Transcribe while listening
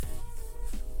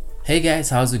Hey guys,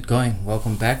 how's it going?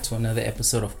 Welcome back to another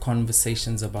episode of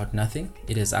Conversations About Nothing.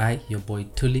 It is I, your boy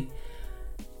Tuli.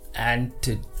 And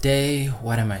today,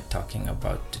 what am I talking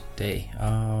about today?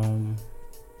 I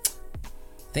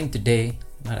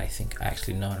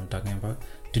actually know what I'm talking about.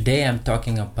 Today I'm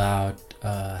talking about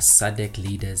SADC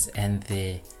leaders and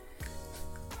their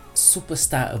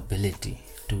superstar ability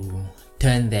to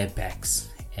turn their backs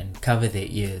and cover their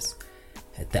ears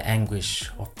at the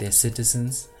anguish of their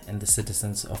citizens and the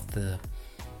citizens of the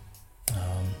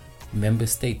member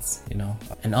states,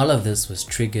 and all of this was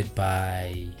triggered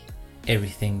by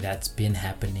everything that's been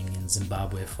happening in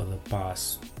Zimbabwe for the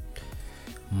past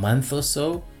month or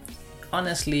so.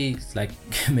 Honestly, it's like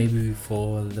maybe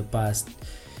for the past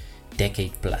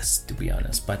decade plus, to be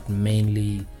honest, but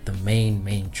mainly the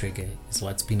main trigger is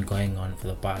what's been going on for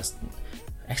the past,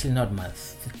 actually not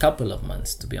month, a couple of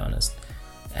months, to be honest.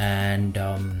 And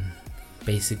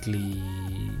basically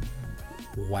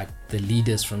what the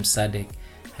leaders from SADC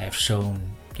have shown,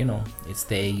 it's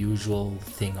their usual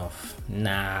thing of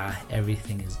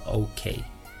everything is okay,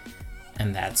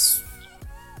 and that's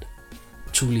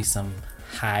truly some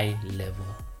high level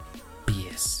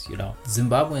BS.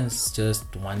 Zimbabweans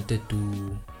just wanted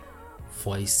to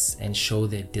voice and show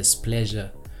their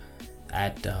displeasure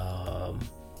at the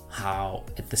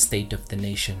state of the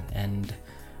nation, and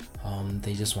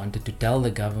they just wanted to tell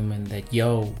the government that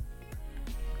y'all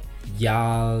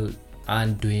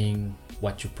aren't doing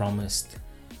what you promised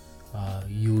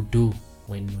you do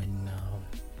when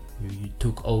you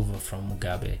took over from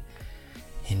Mugabe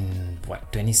in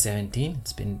 2017.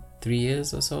 It's been 3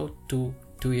 years or so, 2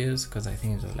 years, because I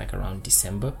think it was like around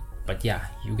December. But yeah,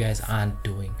 you guys aren't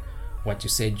doing what you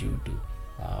said you do.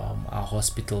 Our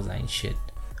hospitals are in shit.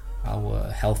 Our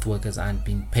health workers aren't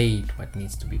being paid what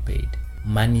needs to be paid.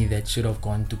 Money that should have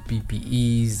gone to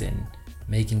PPEs and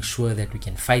making sure that we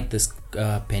can fight this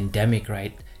pandemic,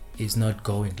 right, is not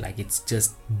going. Like, it's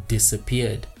just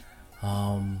disappeared.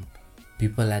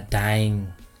 People are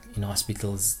dying in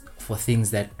hospitals for things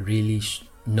that really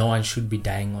no one should be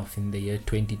dying of in the year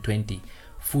 2020.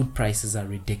 Food prices are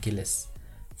ridiculous.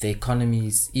 The economy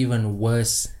is even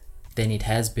worse than it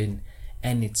has been,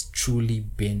 and it's truly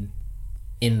been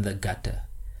in the gutter.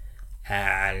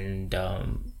 And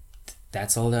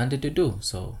that's all they wanted to do.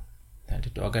 So they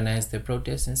wanted to organize their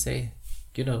protest and say,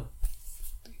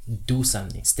 do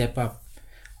something, step up,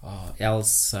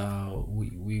 else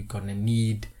we're gonna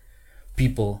need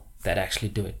people that actually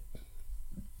do it.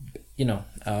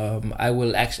 I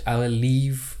will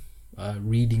leave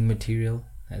reading material,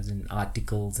 as in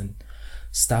articles and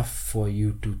stuff, for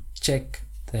you to check,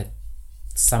 that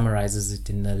summarizes it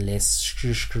in a less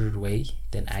way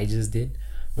than I just did.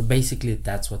 But basically,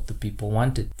 that's what the people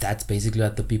wanted.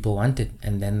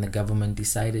 And then the government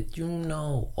decided, you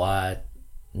know what?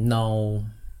 No.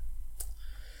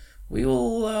 We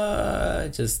will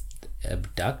just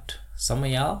abduct some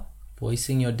of y'all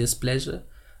voicing your displeasure.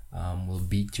 We'll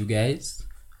beat you guys,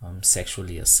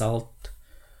 sexually assault,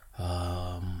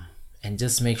 and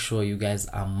just make sure you guys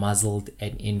are muzzled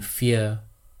and in fear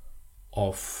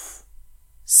of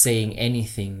saying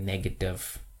anything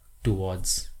negative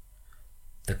towards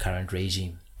the current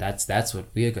regime. That's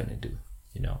what we're gonna do,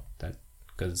 that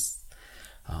because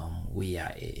we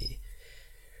are a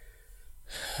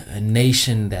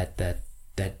nation that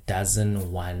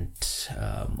doesn't want,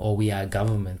 or we are a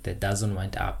government that doesn't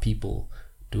want our people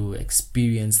to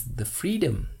experience the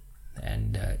freedom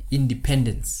and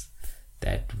independence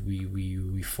that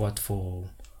we fought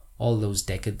for all those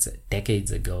decades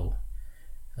ago.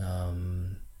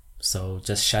 So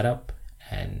just shut up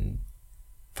and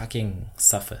fucking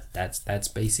suffer. That's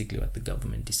basically what the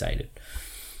government decided.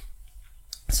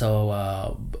 So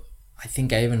I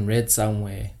think I even read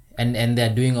somewhere, and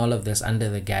they're doing all of this under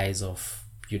the guise of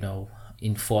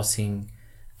enforcing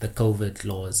the COVID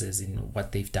laws, as in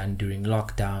what they've done during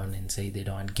lockdown, and say they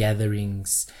don't want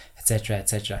gatherings, etc. I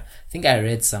think I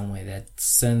read somewhere that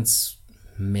since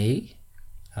May,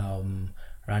 around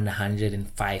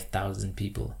 105,000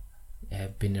 people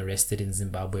have been arrested in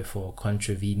Zimbabwe for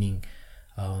contravening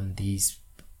these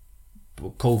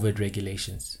COVID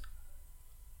regulations.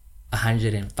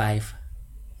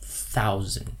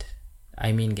 105,000.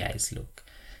 I mean, guys, look,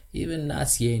 even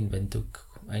us here in Windhoek,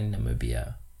 in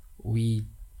Namibia, we,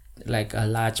 like, a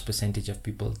large percentage of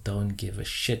people don't give a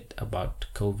shit about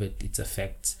COVID, its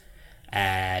effects,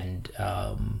 and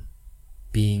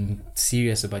being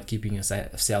serious about keeping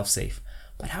yourself safe.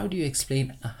 But how do you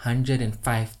explain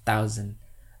 105,000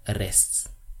 arrests?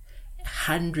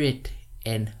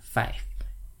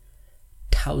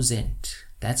 105,000.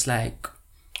 That's like,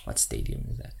 what stadium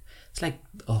is that? It's like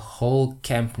a whole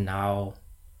Camp Nou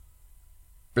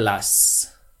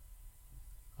plus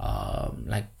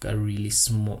like a really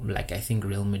small, like I think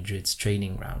Real Madrid's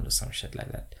training ground or some shit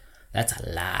like that. That's a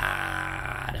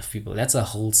lot of people. That's a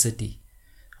whole city.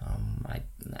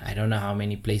 I don't know how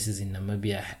many places in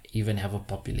Namibia even have a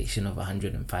population of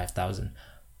 105,000,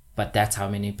 but that's how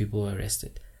many people were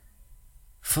arrested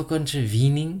for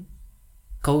contravening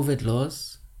COVID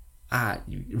laws.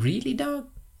 Really, dog?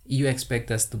 You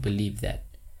expect us to believe that?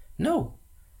 No,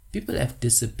 people have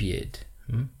disappeared.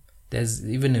 There's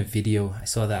even a video I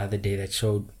saw the other day that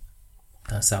showed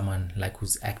someone like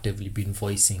who's actively been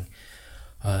voicing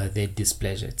their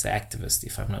displeasure. It's an activist,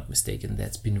 if I'm not mistaken,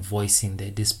 that's been voicing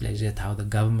their displeasure at how the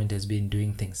government has been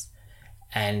doing things,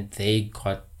 and they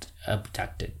got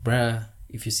abducted. Bruh,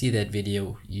 if you see that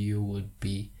video, you would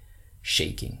be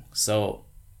shaking. So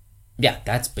yeah,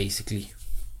 that's basically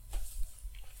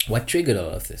what triggered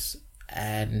all of this.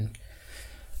 And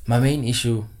the main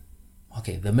issue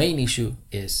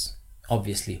is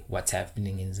obviously what's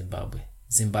happening in Zimbabwe.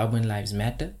 Zimbabwean lives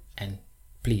matter, and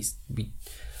please,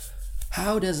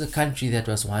 how does a country that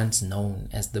was once known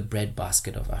as the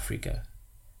breadbasket of Africa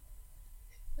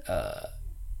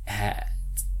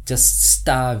just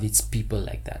starve its people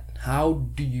like that? How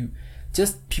do you...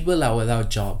 Just people are without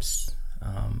jobs.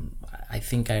 I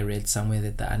think I read somewhere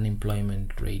that the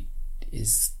unemployment rate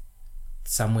is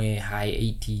somewhere high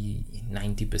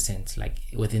 80-90%, like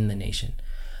within the nation.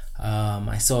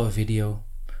 I saw a video,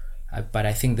 but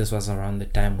I think this was around the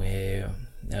time where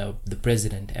the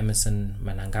president, Emerson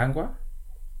Mnangagwa,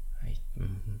 I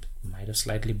might have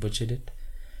slightly butchered it.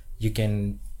 You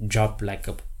can drop like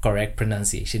a correct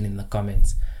pronunciation in the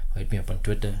comments, or hit me up on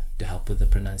Twitter to help with the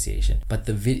pronunciation. But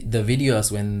the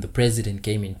videos when the president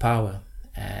came in power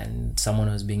and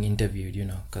someone was being interviewed,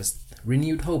 because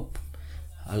renewed hope.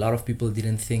 A lot of people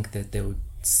didn't think that they would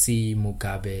see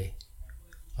Mugabe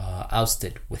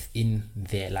ousted within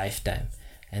their lifetime,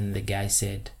 and the guy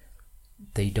said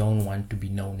they don't want to be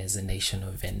known as a nation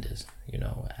of vendors,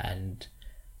 and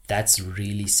that's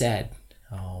really sad.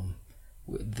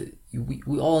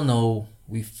 We all know,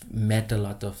 we've met a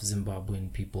lot of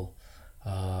Zimbabwean people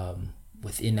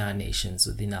within our nations,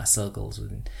 within our circles,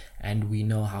 and we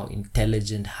know how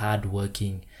intelligent,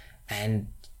 hardworking, and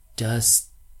just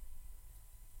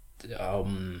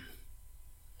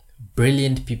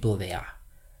brilliant people they are.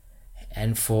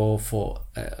 And for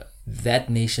that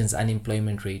nation's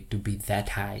unemployment rate to be that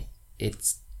high,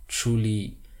 it's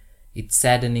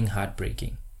saddening,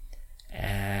 heartbreaking.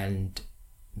 And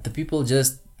the people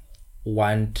just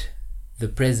want the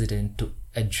president to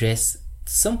address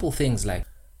simple things like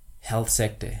health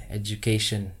sector,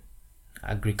 education,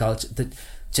 agriculture, the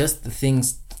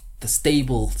things, the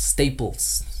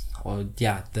staples, or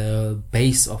the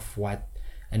base of what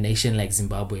a nation like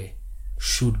Zimbabwe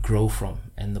should grow from,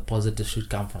 and the positive should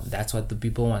come from. That's what the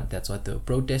people want. That's what they were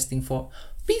protesting for.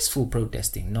 Peaceful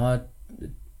protesting, not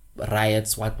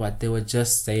riots, what. They were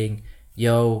just saying,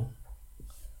 yo,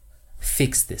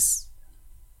 fix this.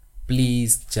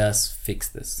 Please just fix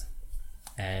this.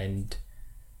 And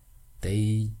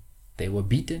they were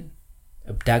beaten,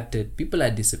 abducted. People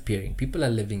are disappearing. People are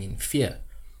living in fear.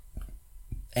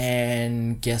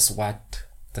 And guess what?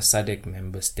 The SADC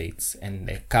member states and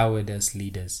their cowardice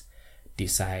leaders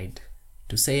decide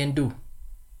to say and do?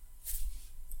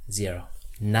 Zero.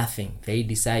 Nothing. They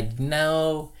decide,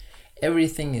 no,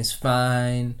 everything is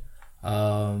fine.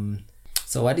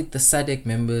 So what did the SADC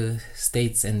member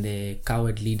states and their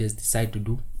coward leaders decide to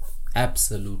do?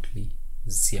 Absolutely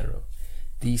zero.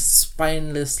 These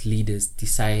spineless leaders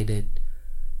decided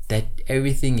that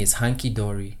everything is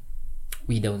hunky-dory.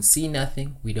 We don't see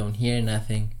nothing, we don't hear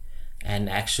nothing, and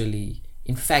actually,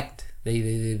 in fact,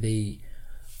 they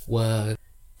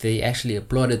actually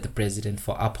applauded the president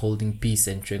for upholding peace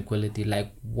and tranquility.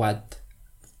 Like, what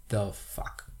the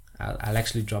fuck? I'll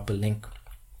actually drop a link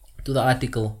to the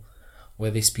article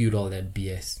where they spewed all that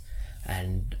BS.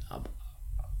 And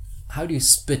how do you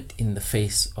spit in the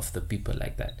face of the people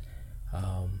like that?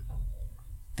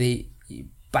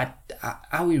 But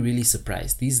are we really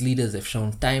surprised? These leaders have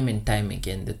shown time and time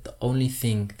again that the only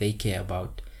thing they care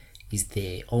about is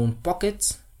their own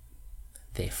pockets,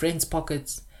 their friends'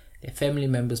 pockets, their family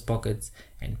members' pockets,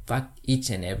 and fuck each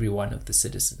and every one of the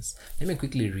citizens. Let me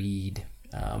quickly read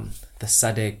the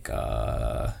SADC,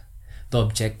 the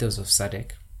objectives of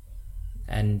SADC.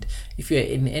 And if you're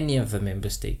in any of the member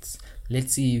states,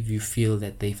 let's see if you feel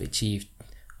that they've achieved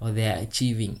or they are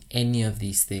achieving any of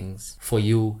these things for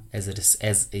you as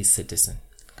a citizen.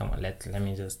 Come on, let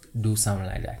me just do something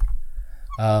like that.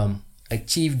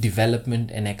 Achieve development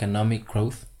and economic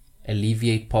growth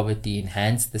alleviate poverty,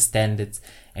 enhance the standards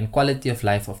and quality of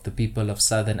life of the people of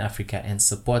Southern Africa, and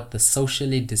support the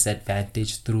socially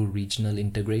disadvantaged through regional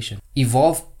integration.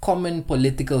 Evolve common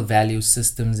political values,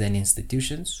 systems, and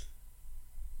institutions.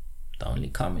 The only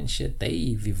common shit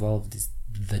they've evolved is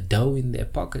the dough in their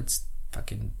pockets.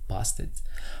 Fucking bastards.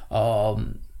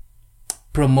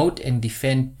 Promote and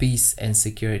defend peace and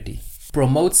security.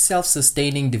 Promote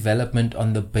self-sustaining development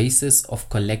on the basis of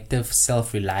collective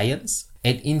self-reliance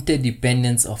and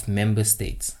interdependence of member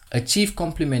states. Achieve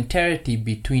complementarity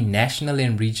between national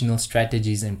and regional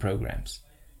strategies and programs.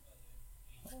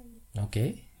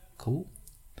 Okay, cool.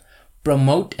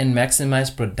 Promote and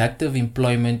maximize productive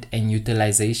employment and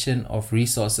utilization of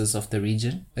resources of the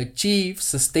region. Achieve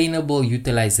sustainable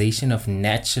utilization of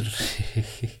natural...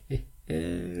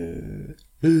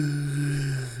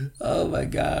 Oh my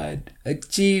god.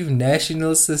 Achieve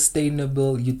national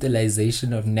sustainable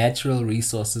utilization of natural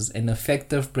resources and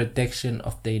effective protection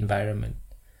of the environment.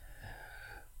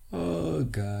 Oh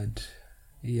god.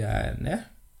 Yeah, nah.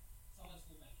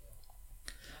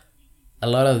 A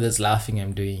lot of this laughing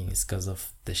I'm doing is because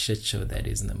of the shit show that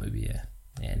is Namibia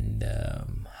and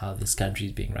how this country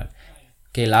is being run.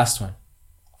 Okay, last one.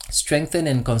 Strengthen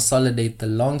and consolidate the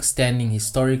long-standing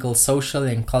historical, social,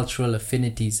 and cultural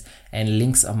affinities and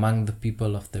links among the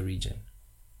people of the region.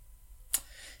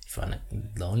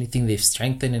 The only thing they've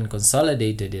strengthened and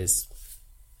consolidated is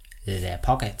their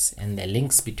pockets and the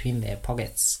links between their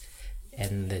pockets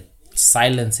and the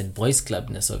silence and boys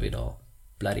clubness of it all.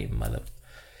 Bloody mother.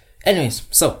 Anyways,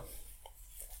 so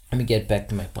let me get back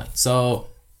to my point. So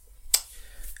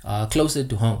closer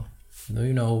to home,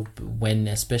 you know,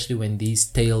 especially when these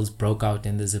tales broke out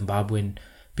in the Zimbabwean,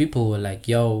 people were like,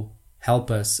 yo, help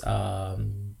us,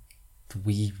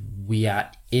 we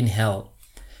are in hell.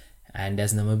 And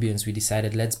as Namibians, we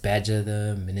decided, let's badger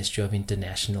the Ministry of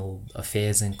International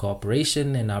Affairs and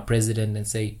Cooperation and our president and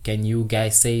say, can you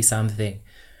guys say something?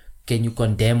 Can you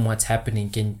condemn what's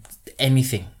happening?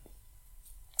 Anything?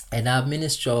 And our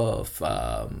Minister of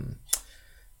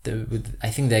I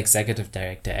think the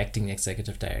acting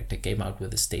executive director came out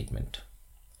with a statement,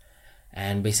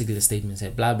 and basically the statement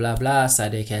said blah blah blah,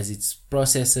 SADC has its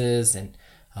processes, and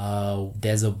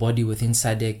there's a body within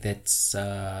SADC that's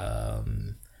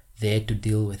there to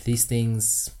deal with these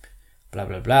things, blah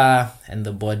blah blah, and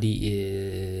the body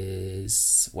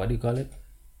is, what do you call it?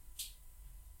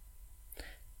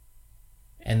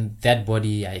 And that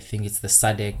body, I think it's the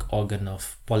SADC organ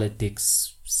of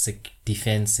politics,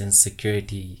 defense and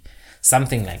security,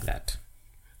 something like that.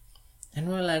 And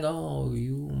we're like, oh,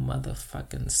 you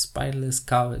motherfucking spineless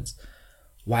cowards.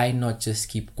 Why not just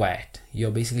keep quiet? You're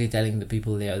basically telling the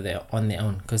people they're on their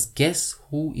own. Because guess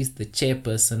who is the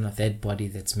chairperson of that body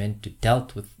that's meant to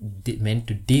deal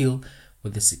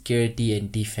with the security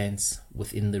and defense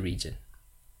within the region?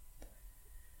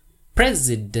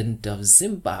 President of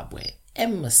Zimbabwe,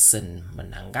 Emerson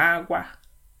Mnangagwa.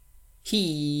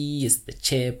 He is the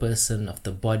chairperson of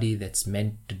the body that's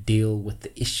meant to deal with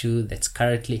the issue that's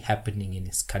currently happening in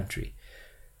his country.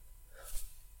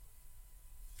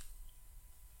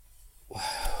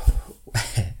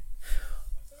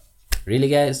 Really,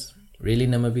 guys? Really,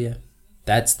 Namibia?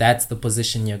 That's the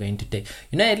position you're going to take.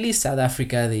 You know, at least South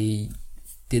Africa, they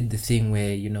did the thing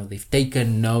where, you know, they've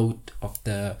taken note of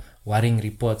the worrying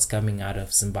reports coming out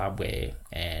of Zimbabwe,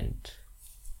 and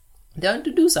they want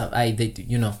to do something.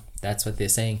 You know, that's what they're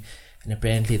saying. And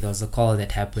apparently there was a call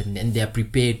that happened, and they're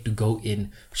prepared to go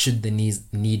in should the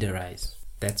need arise.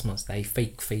 That's most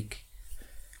fake.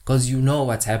 Because you know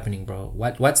what's happening, bro.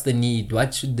 What's the need?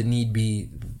 What should the need be?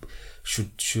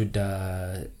 Should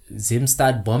Zim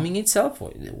start bombing itself? Or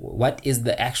what is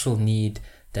the actual need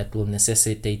that will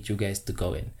necessitate you guys to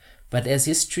go in? But as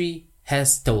history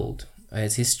has told,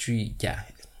 as history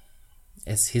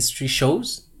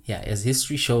shows,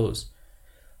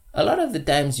 a lot of the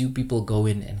times you people go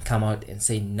in and come out and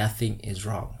say nothing is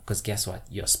wrong. Because guess what?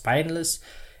 You're spineless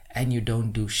and you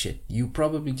don't do shit. You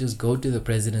probably just go to the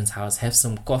president's house, have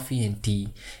some coffee and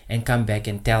tea, and come back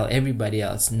and tell everybody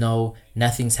else, no,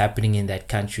 nothing's happening in that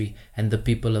country, and the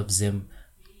people of Zim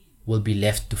will be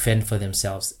left to fend for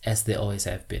themselves as they always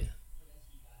have been.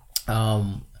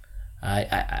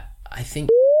 I think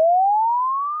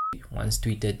once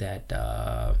tweeted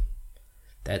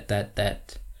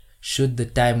that should the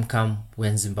time come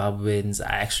when Zimbabweans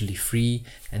are actually free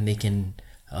and they can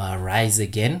rise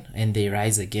again,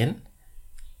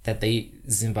 that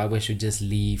Zimbabwe should just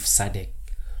leave SADC,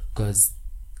 because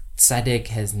SADC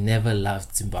has never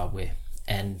loved Zimbabwe,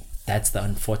 and that's the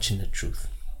unfortunate truth.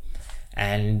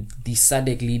 And the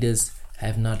SADC leaders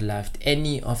have not loved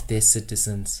any of their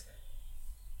citizens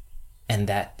And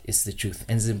that is the truth.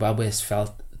 And Zimbabwe has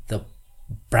felt the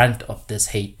brunt of this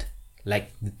hate.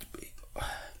 And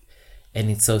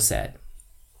it's so sad.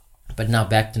 But now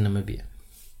back to Namibia.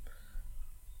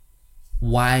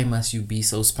 Why must you be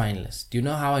so spineless? Do you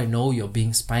know how I know you're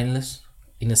being spineless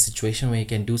in a situation where you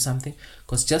can do something?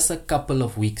 Because just a couple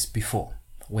of weeks before,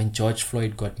 when George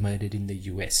Floyd got murdered in the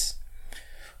US,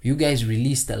 you guys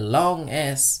released a long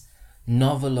ass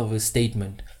novel of a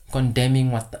statement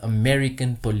condemning what the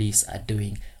American police are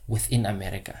doing within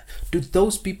America. Do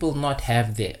those people not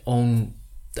have their own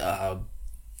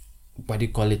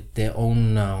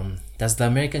does the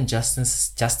American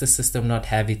justice system not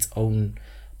have its own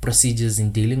procedures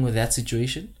in dealing with that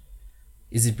situation?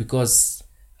 Is it because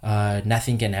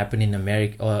nothing can happen in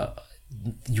America, or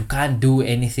you can't do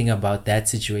anything about that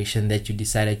situation that you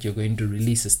decided you're going to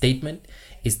release a statement?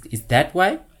 Is that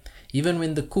why? Even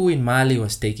when the coup in Mali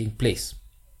was taking place,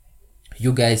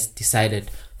 you guys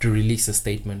decided to release a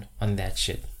statement on that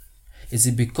shit. Is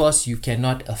it because you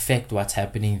cannot affect what's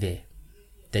happening there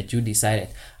that you decided,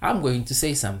 I'm going to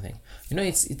say something? You know,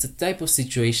 it's a type of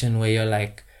situation where you're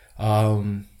like, how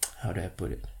do I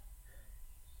put it?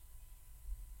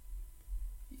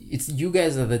 It's, you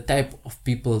guys are the type of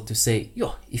people to say,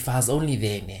 yo, if I was only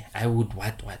there, I would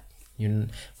what? You know,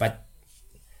 but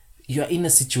you're in a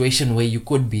situation where you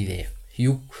could be there.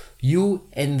 You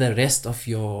and the rest of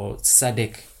your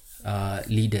SADC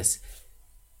leaders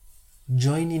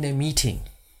join in a meeting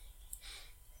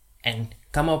and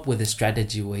come up with a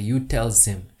strategy where you tell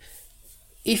Zim,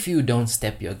 if you don't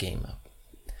step your game up,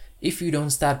 if you don't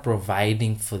start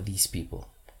providing for these people,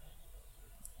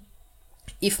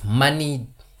 if money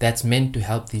that's meant to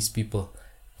help these people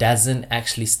doesn't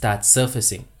actually start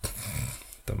surfacing,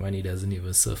 the money doesn't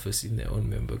even surface in their own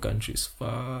member countries.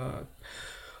 Fuck.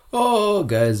 Oh,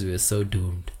 guys, we're so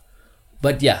doomed.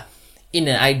 But yeah, in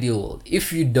an ideal world,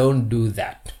 if you don't do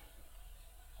that,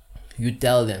 you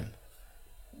tell them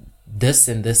this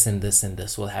and this and this and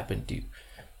this will happen to you.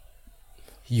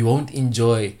 You won't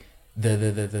enjoy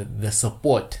the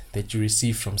support that you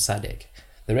receive from SADC.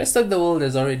 The rest of the world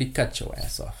has already cut your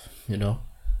ass off, you know.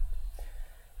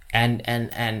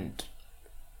 And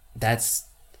that's,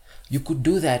 you could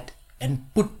do that and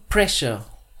put pressure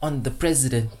on the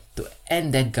president to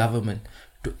end that government,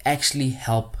 to actually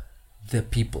help the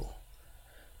people,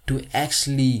 to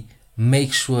actually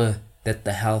make sure that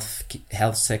the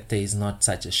health sector is not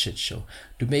such a shit show,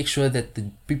 to make sure that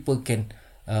the people can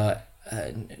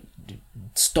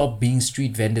stop being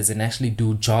street vendors and actually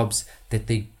do jobs that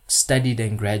they studied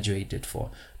and graduated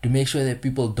for, to make sure that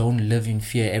people don't live in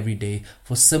fear every day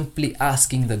for simply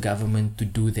asking the government to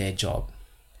do their job.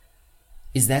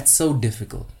 Is that so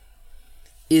difficult?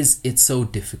 Is it so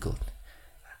difficult?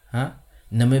 Huh?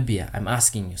 Namibia, I'm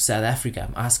asking you. South Africa,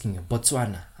 I'm asking you.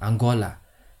 Botswana, Angola,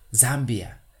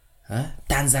 Zambia,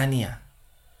 Tanzania.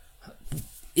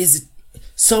 Is it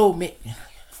so?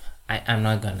 I'm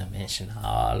not gonna mention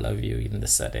all of you in the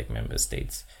SADC member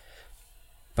states,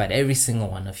 but every single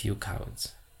one of you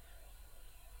cowards,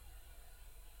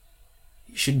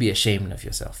 you should be ashamed of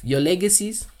yourself. Your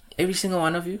legacies, every single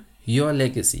one of you, your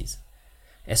legacies,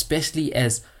 especially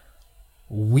as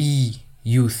we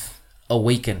youth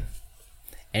awaken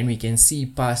and we can see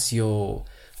past your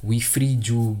we freed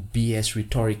you BS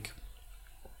rhetoric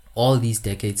all these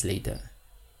decades later,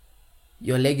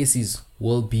 your legacies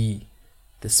will be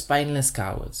the spineless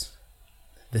cowards,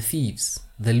 the thieves,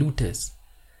 the looters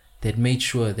that made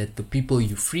sure that the people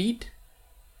you freed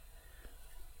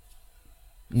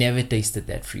never tasted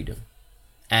that freedom.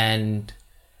 And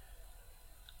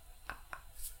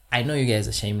I know you guys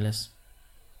are shameless,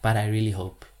 but I really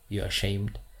hope you're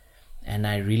ashamed. And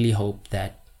I really hope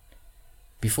that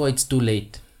before it's too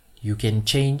late, you can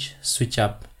change, switch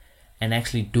up, and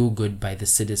actually do good by the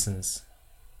citizens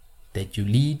that you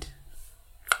lead,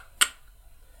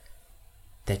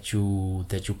 that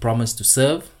you promise to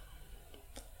serve,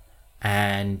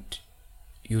 and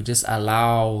you just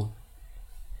allow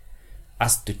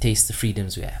us to taste the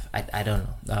freedoms we have. I don't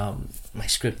know. My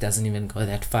script doesn't even go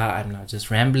that far. I'm now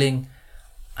just rambling.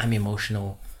 I'm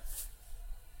emotional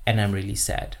and I'm really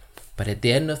sad. But at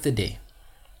the end of the day,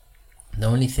 the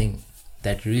only thing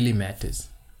that really matters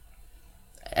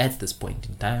at this point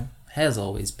in time has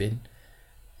always been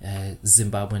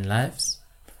Zimbabwean lives.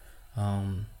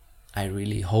 I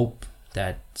really hope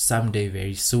that someday,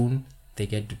 very soon, they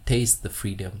get to taste the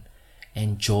freedom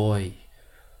and joy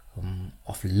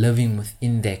of living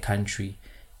within their country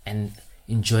and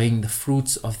enjoying the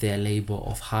fruits of their labor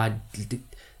of hard.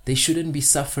 They shouldn't be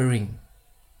suffering.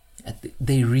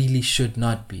 They really should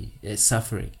not be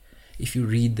suffering. If you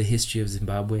read the history of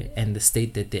Zimbabwe and the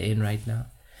state that they're in right now,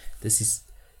 this is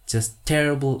just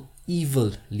terrible,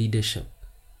 evil leadership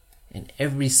in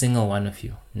every single one of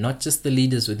you. Not just the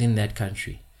leaders within that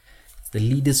country, it's the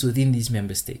leaders within these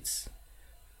member states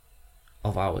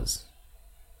of ours.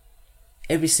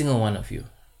 Every single one of you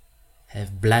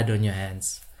have blood on your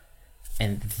hands,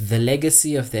 and the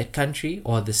legacy of that country,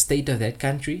 or the state of that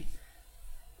country,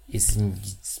 it's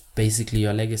basically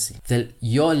your legacy.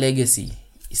 Your legacy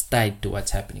is tied to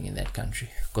what's happening in that country,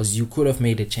 because you could have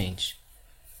made a change.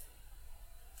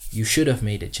 You should have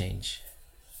made a change,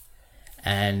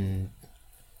 and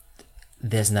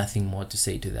there's nothing more to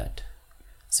say to that.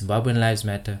 Zimbabwean lives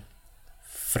matter.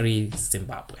 Free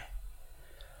Zimbabwe.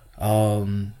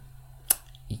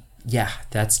 Yeah,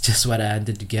 that's just what I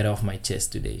wanted to get off my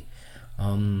chest today.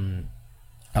 I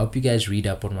hope you guys read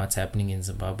up on what's happening in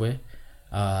Zimbabwe.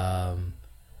 I'm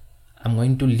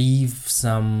going to leave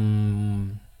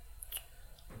some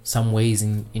ways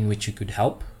in which you could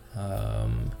help.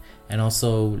 And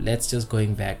also, let's just go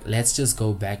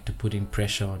back to putting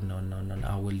pressure on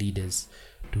our leaders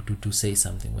to say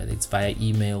something, whether it's via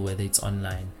email, whether it's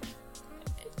online,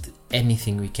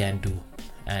 anything we can do.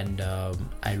 And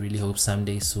I really hope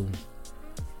someday soon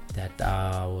that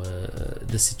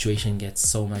the situation gets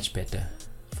so much better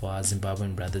for our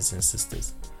Zimbabwean brothers and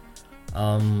sisters.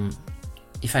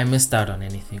 If I missed out on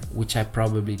anything, which I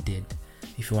probably did,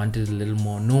 if you wanted a little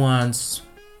more nuance,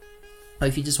 or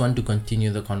if you just want to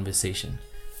continue the conversation,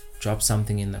 drop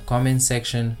something in the comment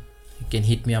section. You can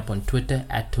hit me up on Twitter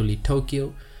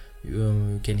 @TuliTokyo.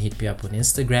 You can hit me up on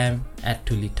Instagram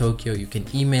 @TuliTokyo. You can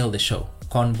email the show,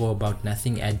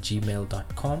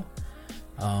 convoaboutnothing@gmail.com.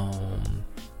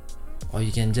 Or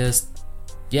you can just,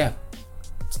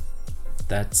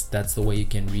 that's the way you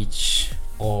can reach,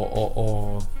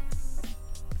 or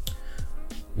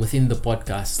within the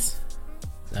podcast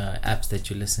apps that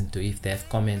you listen to, if they have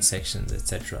comment sections,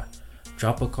 etc.,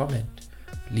 drop a comment,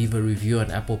 leave a review on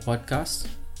Apple Podcasts.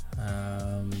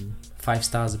 5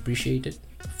 stars appreciated.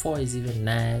 4 is even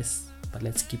nice, but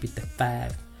let's keep it at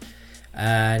 5.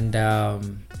 And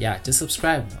just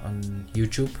subscribe on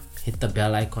YouTube. Hit the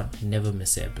bell icon, never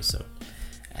miss an episode,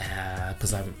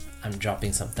 because I'm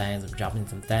dropping some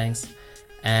things,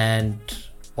 and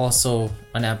also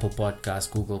on Apple Podcasts,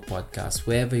 Google Podcasts,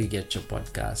 wherever you get your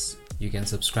podcasts, you can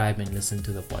subscribe and listen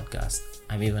to the podcast.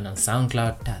 I'm even on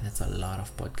SoundCloud. That's a lot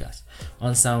of podcasts.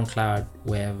 On SoundCloud,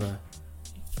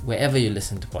 wherever you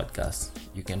listen to podcasts,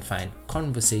 you can find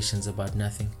Conversations About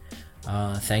Nothing.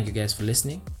 Thank you guys for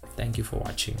listening. Thank you for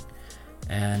watching.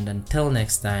 And until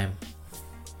next time,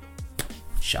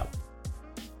 sharp.